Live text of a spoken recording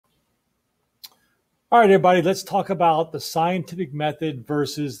All right, everybody, let's talk about the scientific method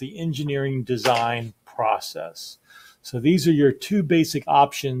versus the engineering design process. So these are your two basic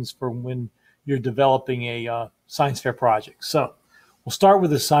options for when you're developing a science fair project. So we'll start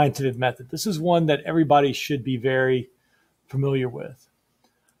with the scientific method. This is one that everybody should be very familiar with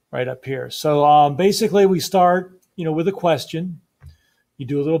right up here. So basically we start, with a question. You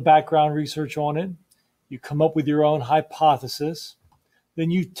do a little background research on it. You come up with your own hypothesis.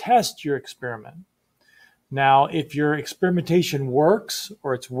 Then you test your experiment. Now, if your experimentation works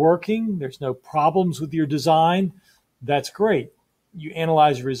or it's working, there's no problems with your design, that's great. You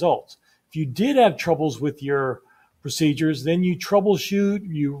analyze results. If you did have troubles with your procedures, then you troubleshoot,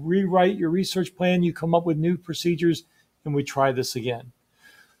 you rewrite your research plan, you come up with new procedures, and we try this again.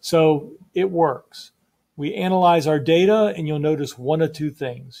 So it works. We analyze our data, and you'll notice one of two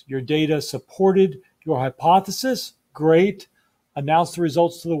things. Your data supported your hypothesis, great. Announce the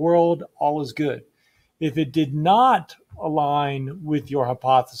results to the world, all is good. If it did not align with your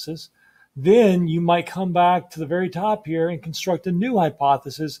hypothesis, then you might come back to the very top here and construct a new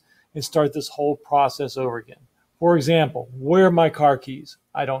hypothesis and start this whole process over again. For example, where are my car keys?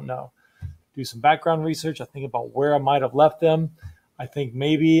 I don't know. Do some background research. I think about where I might have left them. I think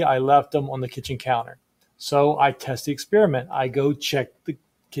maybe I left them on the kitchen counter. So I test the experiment. I go check the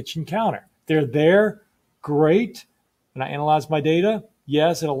kitchen counter. They're there, great. And I analyze my data.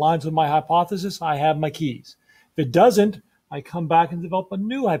 Yes, it aligns with my hypothesis. I have my keys. If it doesn't, I come back and develop a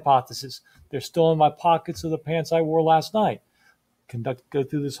new hypothesis. They're still in my pockets of the pants I wore last night. Go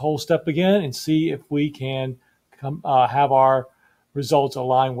through this whole step again and see if we can have our results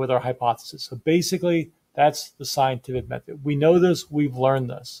align with our hypothesis. So basically, that's the scientific method. We know this. We've learned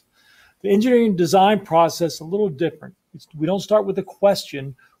this. The engineering design process is a little different. We don't start with a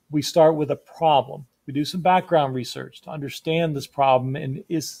question. We start with a problem. We do some background research to understand this problem and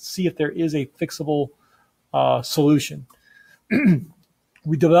see if there is a fixable solution.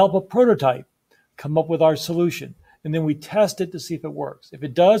 We develop a prototype, come up with our solution, and then we test it to see if it works. If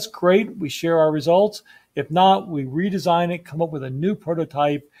it does, great, we share our results. If not, we redesign it, come up with a new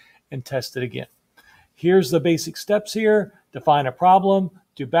prototype, and test it again. Here's the basic steps here. Define a problem,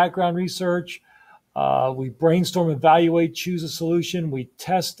 do background research, we brainstorm, evaluate, choose a solution, we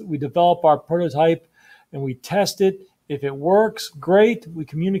develop our prototype, and we test it. If it works, great, we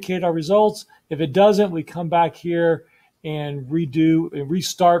communicate our results. If it doesn't, we come back here and redo and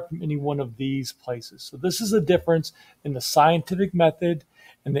restart from any one of these places. So this is the difference in the scientific method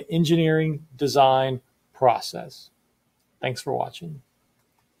and the engineering design process. Thanks for watching.